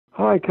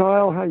Hi,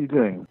 Kyle. How you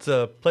doing? It's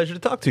a pleasure to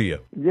talk to you.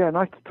 Yeah,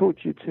 nice to talk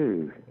to you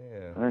too.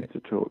 Yeah. Nice to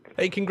talk.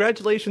 Hey,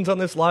 congratulations on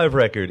this live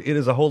record. It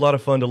is a whole lot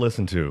of fun to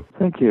listen to.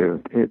 Thank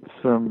you. It's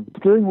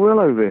doing well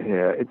over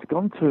here. It's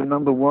gone to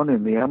number one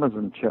in the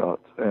Amazon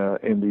chart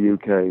in the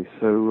UK,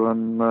 so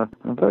I'm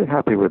very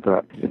happy with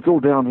that. It's all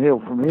downhill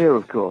from here,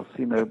 of course,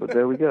 but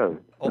there we go.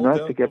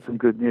 Nice to get some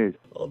good news.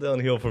 All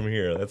downhill from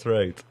here. That's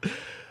right.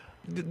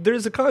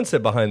 There's a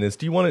concept behind this.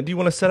 Do you want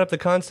to set up the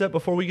concept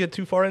before we get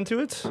too far into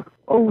it?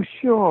 Oh,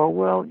 sure.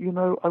 Well,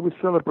 I was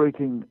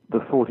celebrating the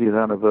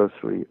 40th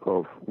anniversary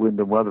of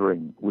Wind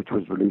Wuthering, which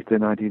was released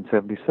in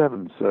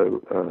 1977.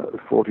 So the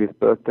 40th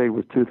birthday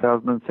was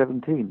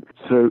 2017.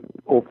 So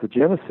off the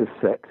Genesis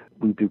set,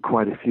 we do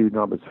quite a few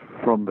numbers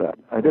from that.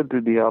 I don't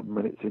do the album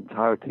in its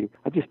entirety.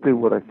 I just do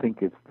what I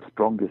think is the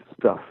strongest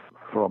stuff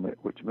from it,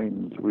 which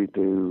means we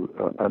do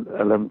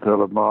 11th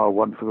Earl of Mar,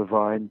 One for the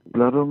Vine,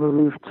 Blood on the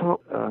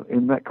Rooftop,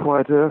 In That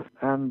Quiet Earth,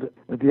 and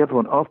the other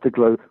one,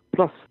 Afterglow,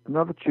 plus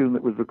another tune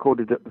that was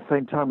recorded at the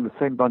same time with the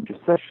same bunch of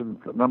sessions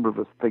that a number of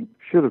us think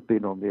should have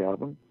been on the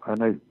album. I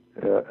know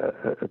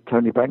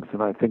Tony Banks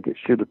and I think it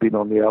should have been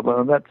on the album,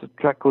 and that's a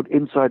track called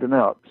Inside and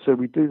Out. So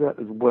we do that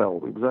as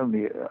well. It was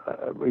only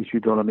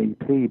issued on an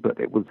EP, but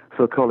it was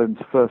Phil Collins'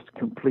 first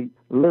complete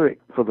lyric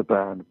for the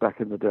band back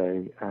in the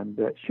day, and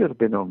it should have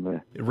been on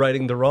there.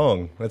 Righting the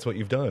wrong. That's what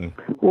you've done.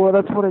 Well,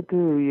 that's what I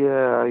do,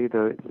 yeah.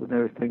 It's the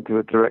nearest thing to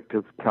a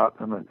director's cut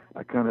and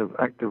a kind of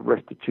act of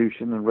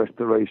restitution and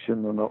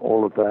restoration and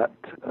all of that.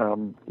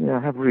 I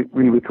have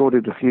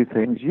re-recorded a few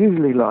things,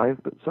 usually live,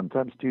 but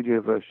sometimes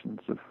studio versions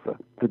of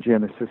the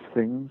Genesis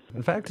things.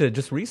 In fact,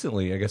 just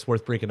recently, I guess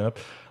worth breaking up,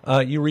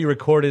 you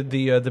re-recorded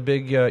your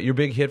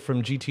big hit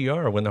from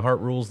GTR, When the Heart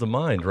Rules the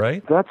Mind,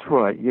 right? That's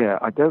right, yeah.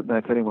 I don't know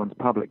if anyone's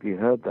publicly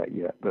heard that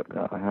yet, but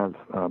I have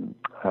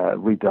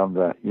redone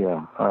that,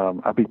 yeah.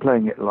 I'll be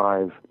playing it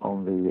live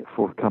on the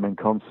forthcoming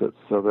concerts,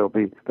 so there'll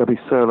be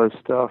solo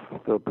stuff,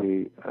 there'll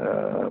be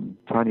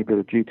tiny bit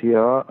of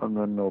GTR, and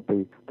then there'll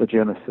be the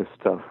Genesis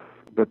stuff.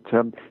 But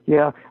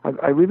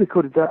I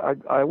re-recorded that.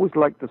 I always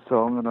liked the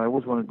song, and I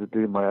always wanted to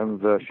do my own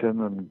version.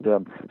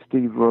 And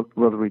Steve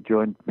Rothery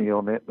joined me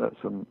on it. That's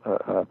some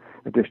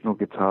additional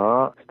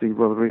guitar. Steve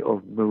Rothery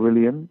of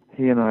Marillion.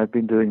 He and I have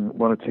been doing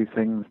one or two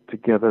things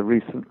together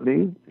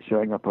recently,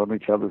 showing up on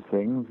each other's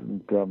things,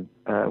 and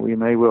we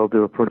may well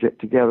do a project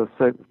together.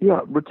 So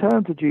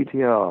return to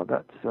GTR.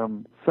 That's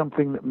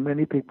something that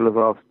many people have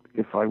asked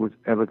if I was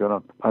ever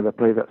going to either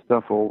play that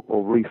stuff or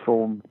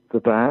reform the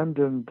band.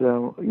 And,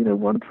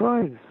 one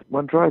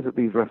tries at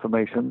these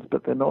reformations,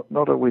 but they're not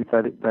always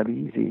that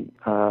easy.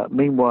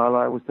 Meanwhile,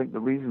 I always think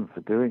the reason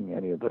for doing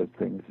any of those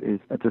things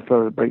is to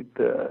celebrate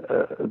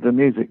the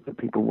music that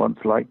people once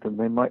liked, and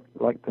they might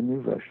like the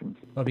new versions.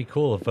 That'd be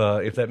cool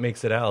if that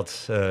makes it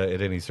out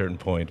at any certain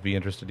point. Be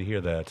interested to hear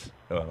that.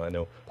 I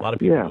know a lot of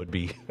people would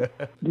be.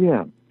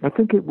 Yeah, I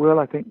think it will.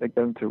 I think they're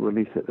going to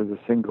release it as a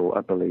single, I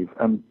believe.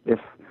 And if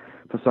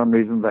for some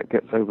reason that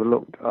gets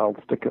overlooked, I'll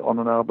stick it on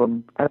an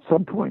album at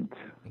some point,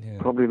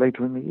 probably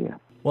later in the year.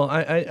 Well,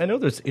 I know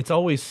it's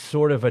always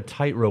sort of a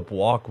tightrope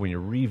walk when you're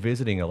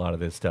revisiting a lot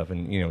of this stuff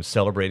and,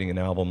 celebrating an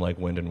album like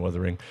Wind and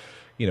Wuthering.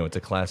 It's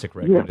a classic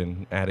record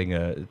and adding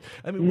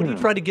what do you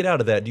try to get out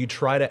of that? Do you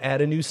try to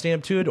add a new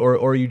stamp to it, or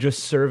are you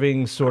just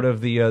serving sort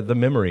of the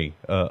memory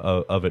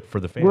of it for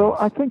the fans? Well,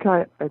 I think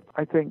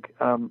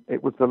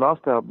it was the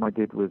last album I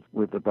did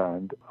with the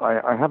band.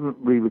 I haven't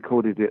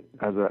re-recorded it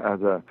as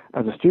a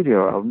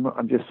studio album.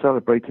 I'm just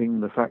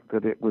celebrating the fact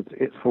that it was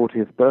its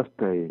 40th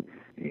birthday.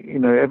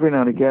 Every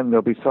now and again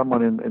there'll be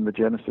someone in the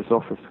Genesis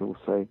office who'll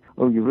say,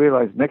 "Oh, you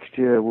realize next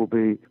year will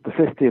be the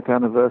 50th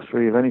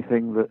anniversary of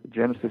anything that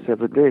Genesis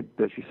ever did."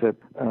 That she said,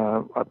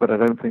 "But I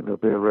don't think there'll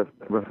be a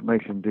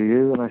reformation, do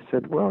you?" And I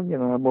said, "Well,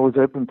 I'm always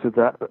open to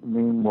that. But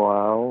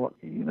meanwhile,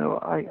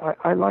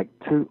 I like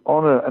to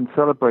honor and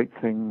celebrate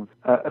things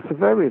for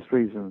various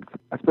reasons.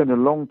 I spent a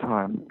long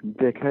time,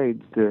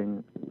 decades,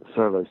 doing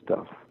solo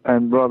stuff,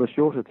 and rather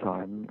shorter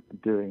time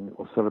doing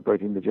or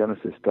celebrating the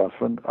Genesis stuff.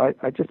 And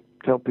I just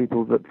tell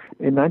people that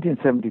in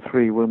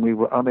 1973, when we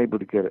were unable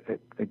to get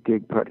a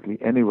gig practically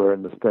anywhere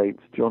in the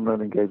States, John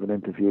Lennon gave an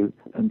interview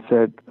and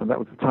said, and that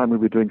was the time we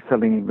were doing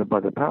Selling England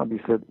by the Pound, he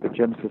said that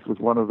Genesis was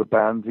one of the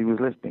bands he was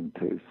listening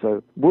to.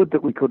 So would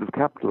that we could have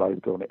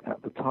capitalized on it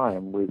at the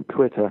time with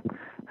Twitter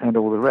and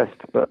all the rest,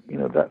 but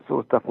that sort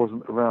of stuff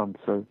wasn't around.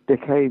 So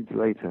decades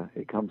later,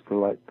 it comes to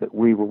light that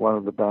we were one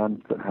of the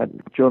bands that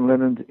had John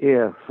Lennon's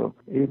ear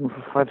even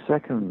for 5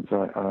 seconds.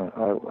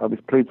 I was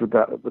pleased with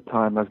that at the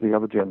time, as the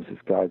other Genesis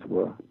guys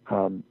were.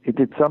 It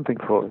did something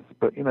for us,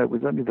 but it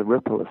was only the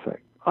ripple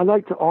effect. I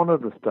like to honor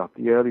the stuff,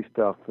 the early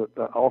stuff,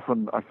 that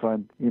often I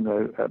find,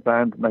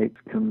 bandmates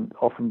can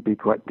often be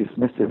quite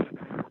dismissive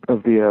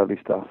of the early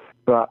stuff.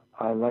 But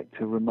I like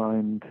to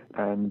remind,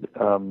 and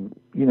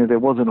there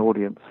was an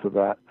audience for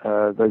that.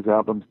 Those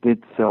albums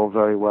did sell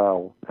very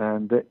well,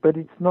 but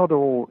it's not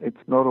all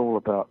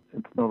about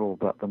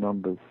the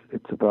numbers.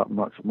 It's about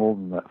much more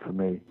than that for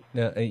me.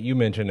 Now, you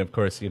mentioned, of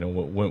course,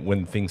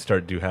 when things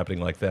start happening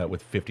like that,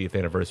 with 50th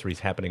anniversaries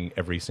happening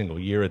every single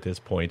year at this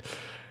point.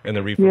 and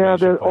the reformation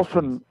there's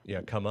questions,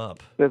 come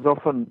up. There's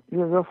often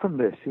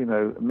this,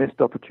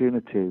 missed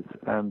opportunities,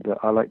 and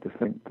I like to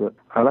think that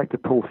I like to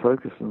pull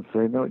focus and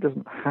say, no, it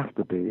doesn't have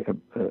to be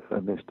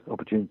a missed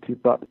opportunity.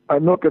 But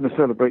I'm not going to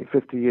celebrate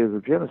 50 years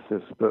of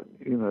Genesis, but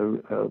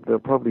there'll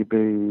probably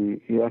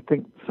be, I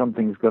think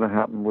something's going to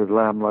happen with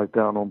Lamb Lies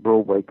Down on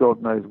Broadway.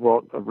 God knows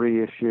what, a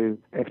reissue,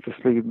 extra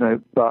sleeve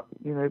note, but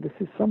this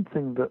is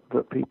something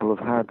that people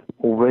have had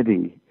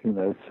already.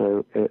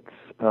 So it's,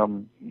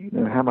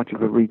 how much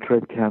of a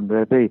retread can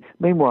there be?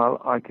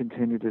 Meanwhile, I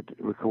continue to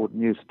record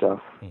new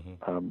stuff,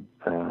 and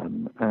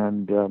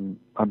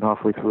I'm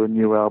halfway through a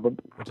new album.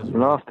 The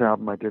last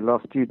album I did,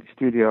 last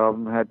studio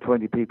album, had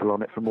 20 people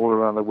on it from all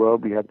around the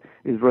world. We had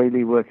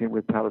Israeli working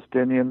with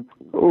Palestinian,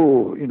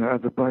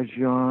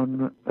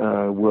 Azerbaijan,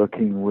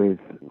 working with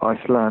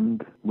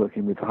Iceland,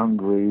 working with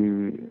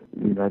Hungary,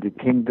 United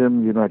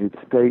Kingdom, United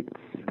States,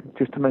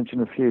 just to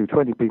mention a few,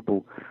 20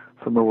 people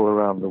from all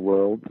around the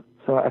world.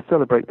 So I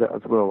celebrate that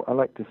as well. I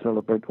like to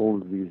celebrate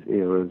all of these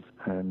eras,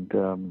 and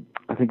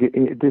I think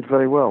it did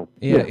very well.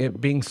 Yeah, it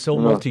being so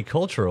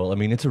multicultural, I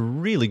mean, it's a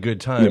really good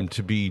time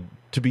to be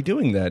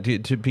doing that,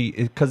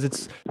 because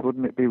it's...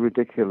 Wouldn't it be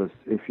ridiculous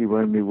if you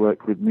only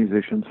worked with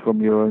musicians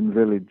from your own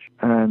village?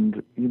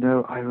 And,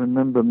 I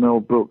remember Mel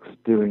Brooks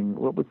doing,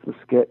 what was the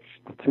sketch,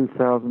 The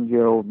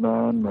 2,000-Year-Old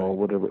Man, or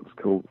whatever it was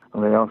called.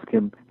 And they asked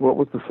him, what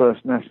was the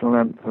first national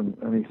anthem?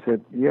 And he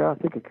said, I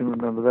think I can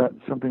remember that.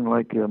 Something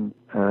like,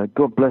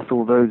 God bless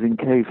all those in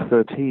Cave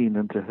 13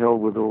 and to hell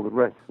with all the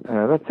rest.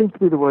 That seems to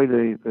be the way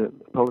the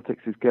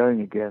politics is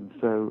going again.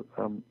 So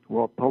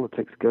while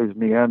politics goes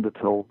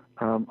Neanderthal,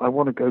 I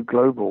want to go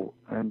global,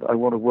 and I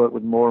want to work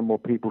with more and more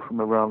people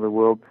from around the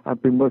world.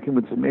 I've been working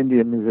with some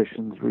Indian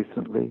musicians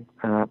recently.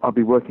 I'll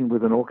be working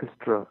with an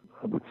orchestra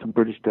with some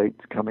British dates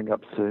coming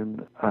up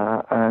soon,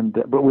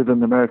 but with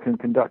an American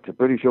conductor,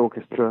 British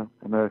orchestra,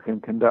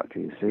 American conductor,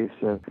 you see.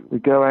 So we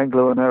go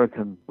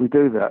Anglo-American. We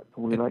do that.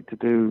 We like to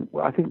do,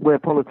 I think where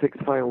politics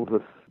fails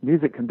us,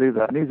 music can do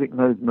that. Music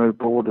knows no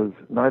borders.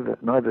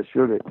 Neither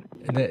should it.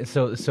 And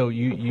so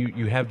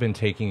you have been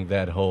taking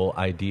that whole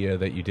idea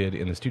that you did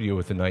in the studio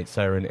with the Night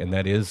Siren, and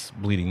that is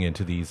bleeding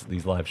into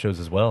these live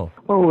shows as well.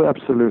 Oh,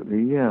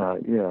 absolutely. Yeah.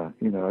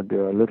 I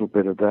do a little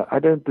bit of that. I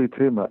don't do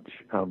too much.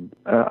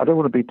 I don't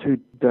want to be too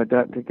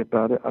didactic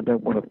about it. I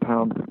don't want to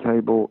pound the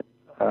table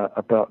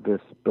about this,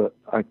 but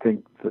I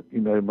think that,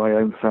 my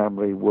own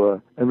family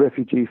were a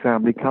refugee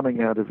family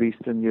coming out of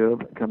Eastern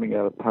Europe, coming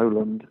out of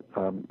Poland,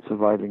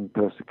 surviving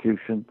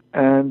persecution,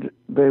 and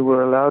they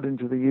were allowed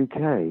into the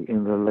UK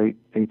in the late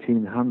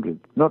 1800s.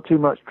 Not too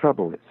much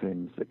trouble, it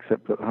seems,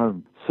 except at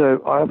home.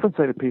 So I often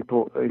say to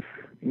people, if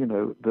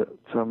that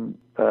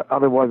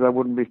otherwise I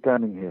wouldn't be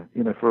standing here,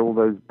 for all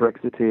those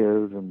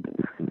Brexiteers and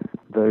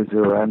those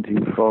who are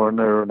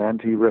anti-foreigner and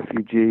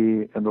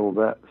anti-refugee and all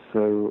that.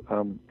 So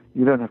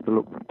you don't have to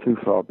look too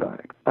far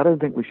back. I don't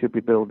think we should be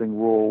building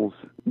walls.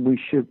 We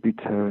should be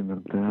tearing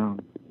them down.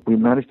 We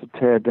managed to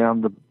tear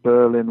down the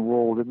Berlin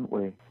Wall, didn't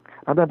we?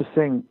 I remember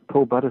seeing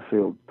Paul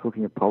Butterfield,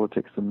 talking of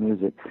politics and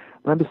music. I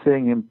remember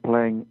seeing him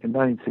playing in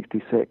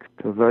 1966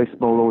 to a very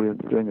small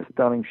audience, doing a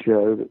stunning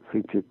show that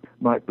featured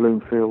Mike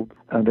Bloomfield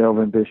and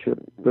Elvin Bishop.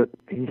 But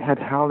he had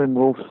Howlin'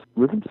 Wolf's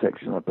rhythm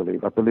section, I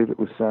believe. I believe it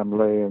was Sam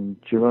Lay and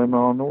Jerome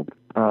Arnold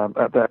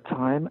at that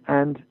time.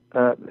 And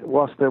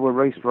whilst there were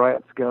race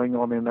riots going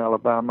on in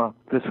Alabama,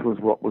 this was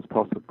what was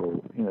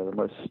possible. The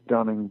most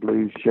stunning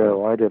blues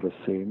show I'd ever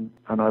seen.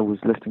 And I was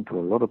listening to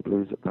a lot of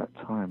blues at that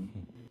time.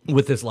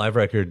 With this live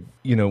record,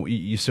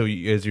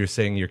 as you're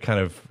saying, you're kind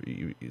of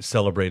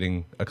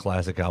celebrating a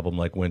classic album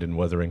like Wind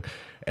Wuthering,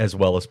 as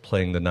well as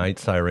playing the Night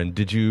Siren.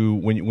 Did you,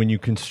 when you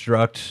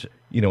construct,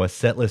 a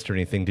set list or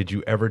anything, did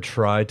you ever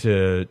try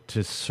to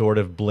sort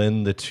of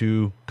blend the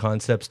two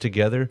concepts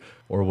together,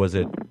 or was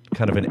it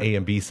kind of an A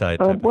and B side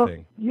type of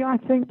thing? Yeah, I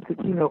think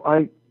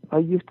that, I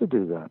used to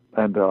do that,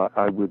 and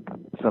I would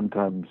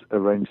sometimes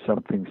arrange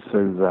something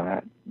so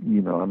that,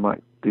 I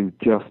might do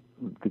just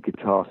the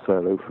guitar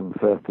solo from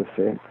first to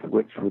fifth,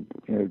 which would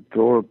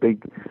draw a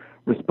big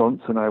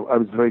response, and I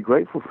was very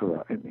grateful for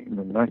that.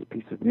 A nice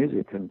piece of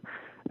music and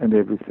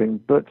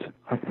everything. But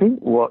I think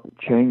what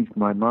changed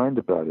my mind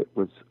about it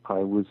was I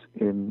was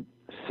in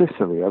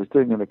Sicily. I was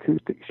doing an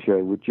acoustic show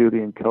with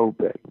Julian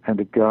Colbeck,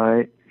 and a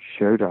guy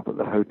showed up at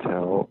the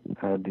hotel,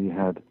 and he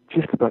had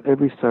just about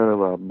every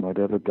solo album I'd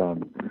ever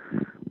done,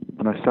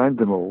 and I signed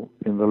them all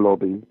in the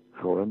lobby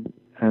for him.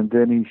 And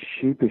then he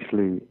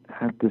sheepishly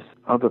had this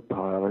other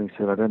pile, and he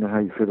said, I don't know how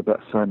you feel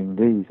about signing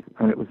these.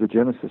 And it was the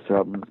Genesis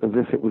album, as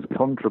if it was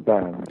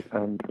contraband.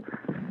 And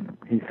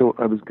he thought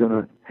I was going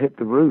to hit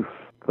the roof.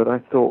 But I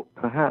thought,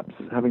 perhaps,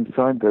 having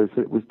signed those,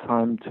 it was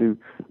time to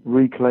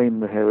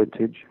reclaim the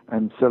heritage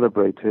and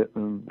celebrate it.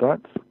 And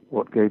that's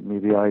what gave me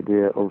the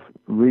idea of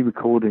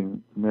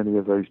re-recording many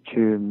of those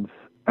tunes,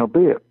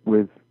 albeit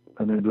with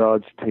an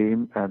enlarged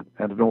team and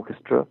an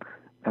orchestra,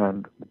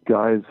 and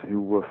guys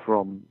who were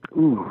from,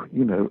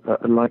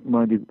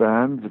 like-minded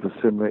bands of a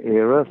similar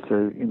era.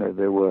 So,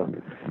 there were,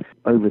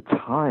 over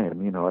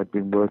time, I'd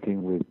been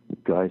working with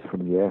guys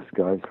from Yes,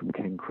 guys from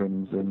King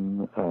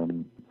Crimson,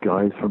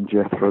 guys from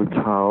Jethro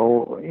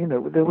Tull.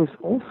 There was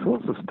all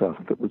sorts of stuff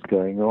that was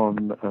going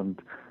on,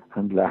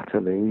 and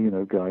latterly,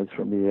 guys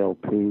from the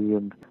ELP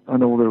and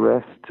all the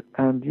rest.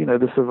 And,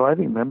 the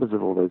surviving members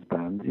of all those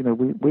bands,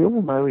 we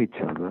all know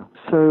each other.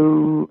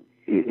 So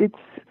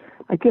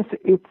I guess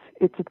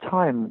it's a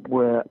time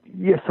where,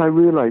 yes, I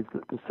realize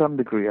that to some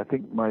degree, I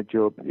think my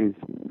job is,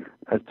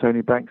 as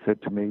Tony Banks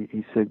said to me,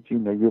 he said,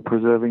 you're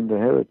preserving the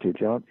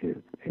heritage, aren't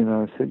you?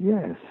 I said,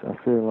 yes, I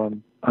feel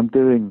I'm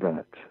doing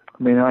that.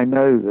 I mean, I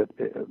know that,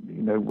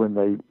 when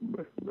they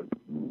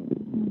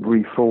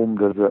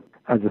reformed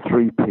as a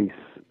three-piece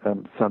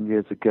some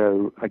years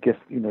ago, I guess,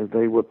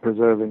 they were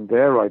preserving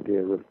their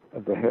idea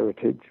of the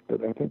heritage,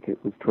 but I think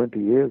it was 20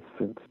 years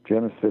since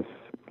Genesis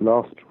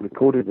last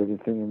recorded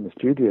anything in the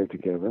studio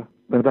together.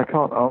 But I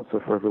can't answer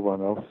for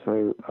everyone else,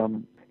 so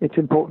it's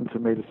important to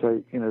me to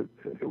say,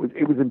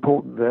 it was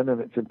important then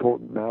and it's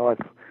important now.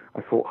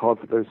 I fought hard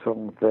for those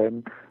songs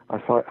then. I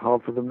fight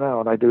hard for them now,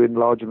 and I do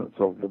enlargements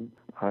of them.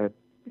 I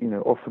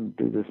often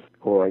do this,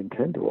 or I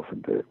intend to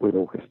often do it with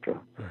orchestra.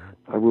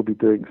 Mm-hmm. I will be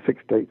doing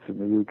 6 dates in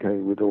the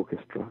UK with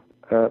orchestra.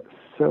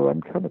 So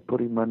I'm kind of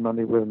putting my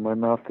money where my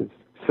mouth is,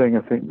 saying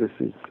I think this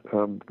is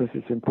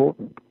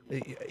important.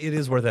 It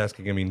is worth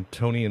asking. I mean,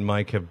 Tony and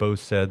Mike have both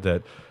said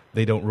that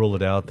they don't rule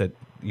it out, that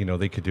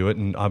they could do it,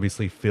 and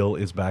obviously Phil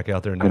is back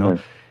out there now.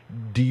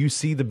 Do you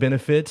see the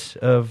benefit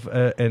of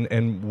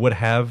and would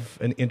have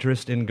an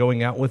interest in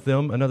going out with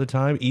them another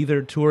time,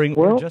 either touring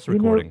or just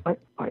recording?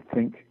 I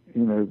think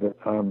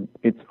that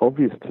it's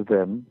obvious to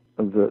them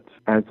that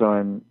as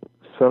I'm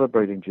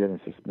celebrating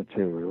Genesis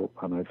material,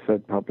 and I've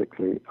said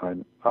publicly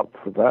I'm up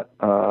for that,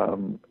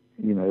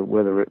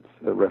 whether it's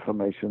a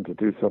reformation to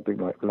do something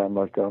like Lamb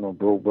Lies Down on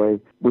Broadway,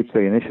 which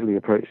they initially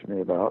approached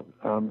me about,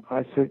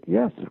 I said,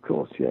 yes, of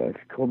course, yeah, if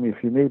you call me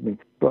if you need me.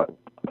 But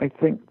I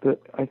think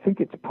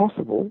it's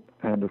possible,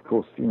 and of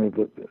course,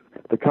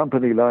 the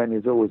company line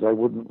is always, I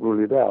wouldn't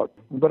rule it out,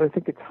 but I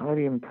think it's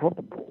highly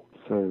improbable,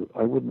 so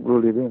I wouldn't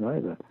rule it in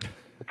either.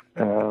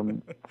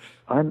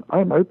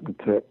 I'm open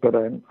to it, but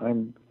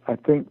I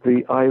think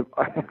I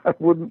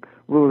wouldn't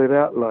rule it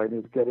out line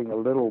is getting a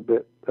little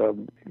bit,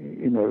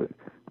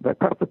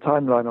 perhaps the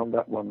timeline on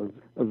that one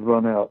has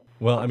run out.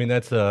 Well, I mean, I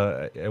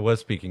was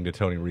speaking to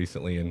Tony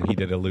recently, and he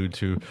did allude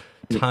to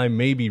time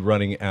may be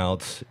running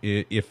out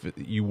if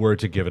you were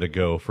to give it a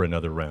go for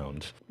another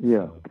round.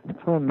 Yeah,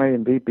 time may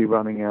indeed be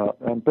running out.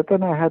 But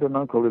then I had an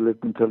uncle who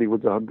lived until he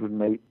was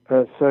 108.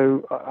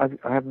 So I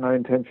have no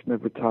intention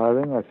of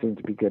retiring. I seem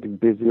to be getting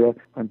busier.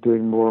 I'm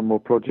doing more and more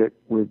projects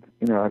with,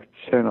 I've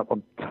shown up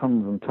on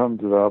tons and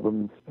tons of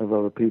albums of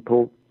other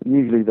people.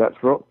 Usually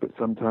that's rock, but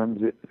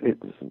sometimes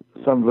it's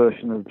some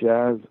version of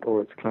jazz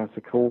or it's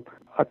classical.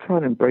 I try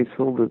and embrace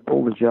all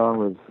the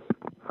genres.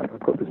 I've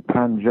got this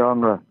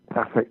pan-genre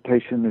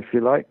affectation, if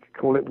you like.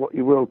 Call it what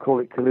you will. Call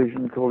it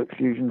collision, call it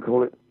fusion,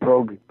 call it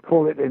prog,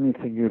 call it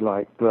anything you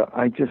like. But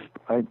I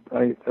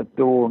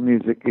adore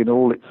music in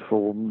all its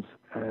forms,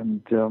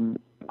 and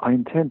I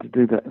intend to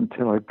do that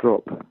until I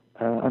drop.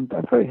 I'm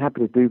very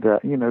happy to do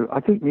that. I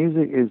think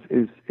music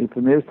is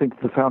the nearest thing to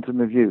the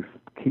fountain of youth.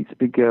 Keeps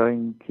me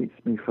going, keeps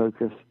me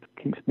focused,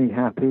 keeps me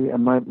happy.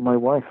 And my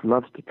wife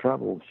loves to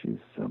travel.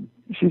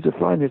 She's a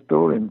fine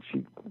historian.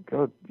 She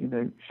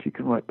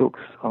can write books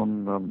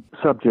on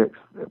subjects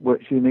where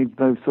she needs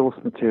no source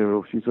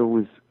material. She's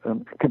always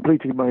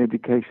completing my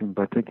education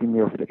by taking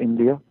me off to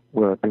India,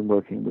 where I've been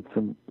working with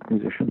some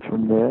musicians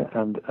from there,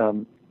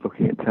 and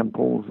looking at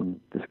temples and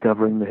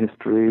discovering the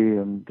history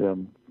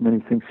and many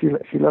things.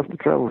 She loves to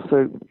travel,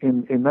 so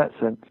in that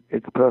sense,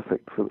 it's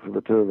perfect for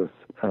the two of us.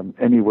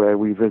 Anywhere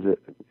we visit,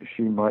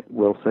 she might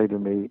well say to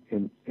me,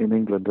 in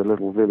England, a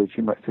little village,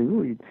 she might say,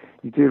 "Oh, you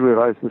do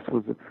realise this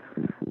was a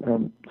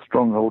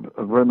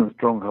Roman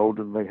stronghold,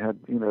 and they had,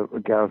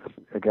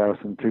 a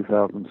garrison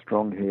 2,000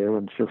 strong here,"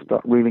 and she'll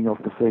start reeling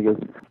off the figures.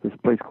 This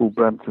place called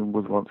Brampton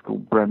was once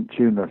called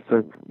Brantuna.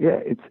 So yeah,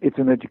 it's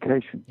an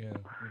education. Yeah,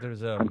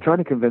 I'm trying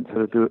to convince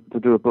her to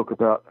do a book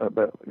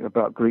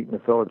about Greek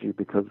mythology,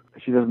 because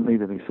she doesn't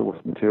need any source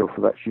material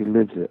for that. She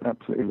lives it,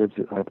 absolutely lives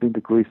it. I've been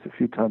to Greece a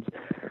few times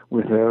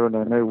with her, and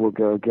I know we'll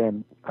go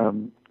again.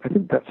 I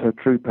think that's her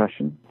true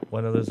passion.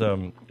 Well, there's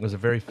a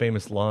very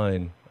famous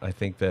line, I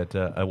think that,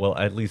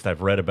 at least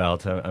I've read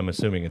about, I'm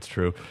assuming it's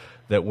true,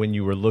 that when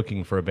you were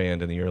looking for a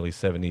band in the early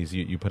 70s,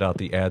 you put out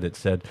the ad that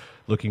said,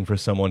 looking for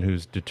someone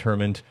who's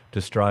determined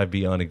to strive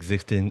beyond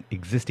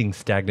existing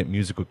stagnant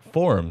musical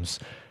forms.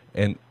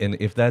 And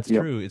if that's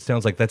true, it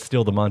sounds like that's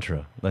still the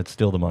mantra. That's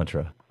still the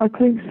mantra. I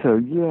think so,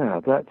 yeah,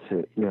 that's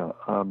it, yeah.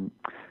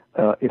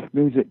 If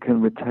music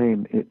can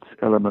retain its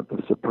element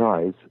of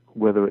surprise,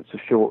 whether it's a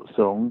short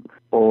song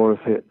or if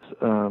it's,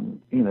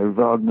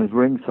 Wagner's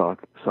Ring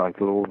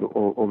Cycle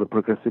or the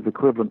progressive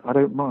equivalent, I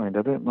don't mind.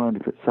 I don't mind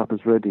if it's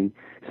Supper's Ready.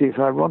 See, it's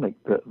ironic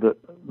that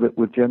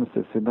with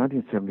Genesis in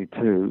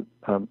 1972,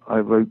 I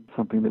wrote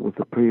something that was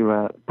the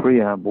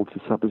preamble to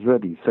Supper's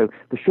Ready. So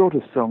the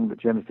shortest song that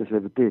Genesis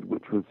ever did,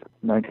 which was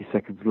 90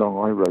 seconds long,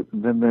 I wrote,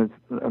 and then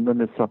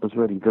there's Supper's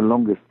Ready, the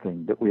longest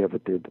thing that we ever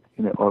did.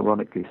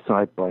 Ironically,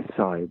 side by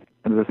side.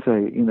 And as I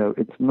say,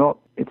 it's not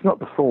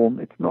the form,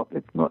 it's not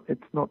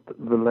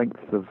the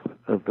length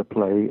of the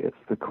play, it's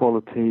the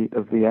quality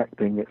of the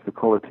acting, it's the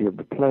quality of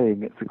the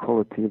playing, it's the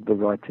quality of the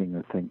writing,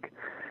 I think.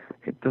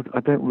 I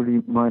don't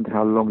really mind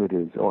how long it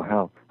is or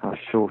how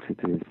short it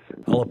is.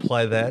 I'll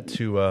apply that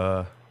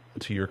to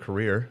your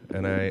career,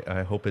 and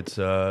I hope it's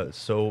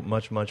so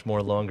much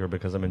more longer,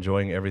 because I'm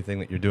enjoying everything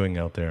that you're doing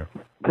out there.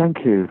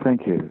 Thank you.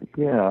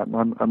 Yeah,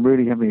 I'm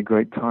really having a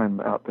great time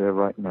out there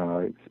right now.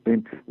 It's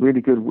been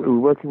really good. We're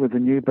working with a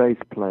new bass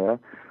player,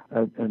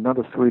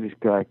 another Swedish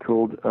guy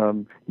called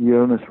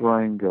Jonas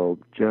Reingold,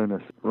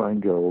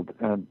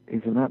 and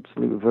he's an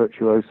absolute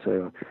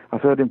virtuoso.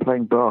 I've heard him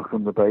playing Bach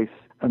on the bass,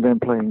 and then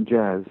playing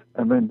jazz,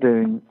 and then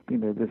doing,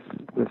 this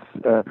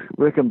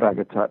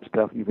Rickenbacker type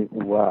stuff. You think,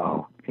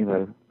 wow,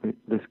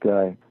 this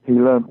guy. He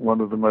learned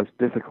one of the most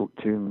difficult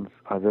tunes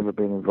I've ever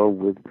been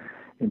involved with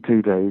in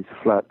 2 days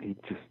flat.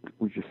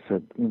 We just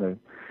said,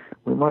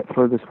 we might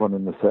throw this one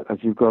in the set as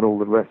you've got all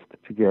the rest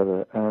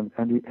together, and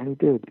he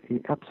did. He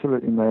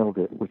absolutely nailed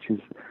it, which is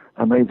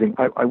amazing.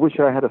 I wish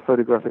I had a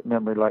photographic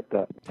memory like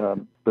that,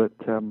 but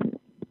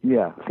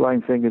yeah,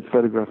 flying fingers,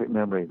 photographic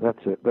memory.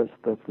 That's it. That's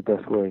the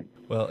best way.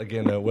 Well,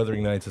 again,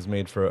 Wuthering Nights is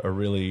made for a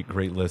really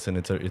great listen.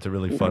 It's a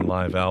really fun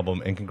live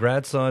album, and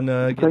congrats on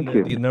getting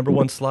the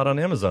 #1 slot on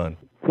Amazon.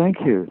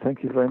 Thank you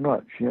very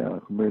much. Yeah,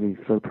 I'm really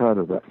so proud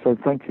of that. So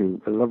thank you.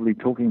 Lovely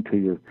talking to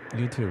you.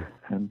 You too.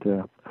 And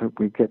hope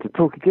we get to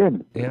talk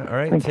again. Yeah. All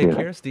right. Take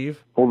care,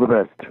 Steve. All the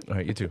best. All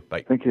right. You too.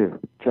 Bye. Thank you.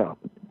 Ciao.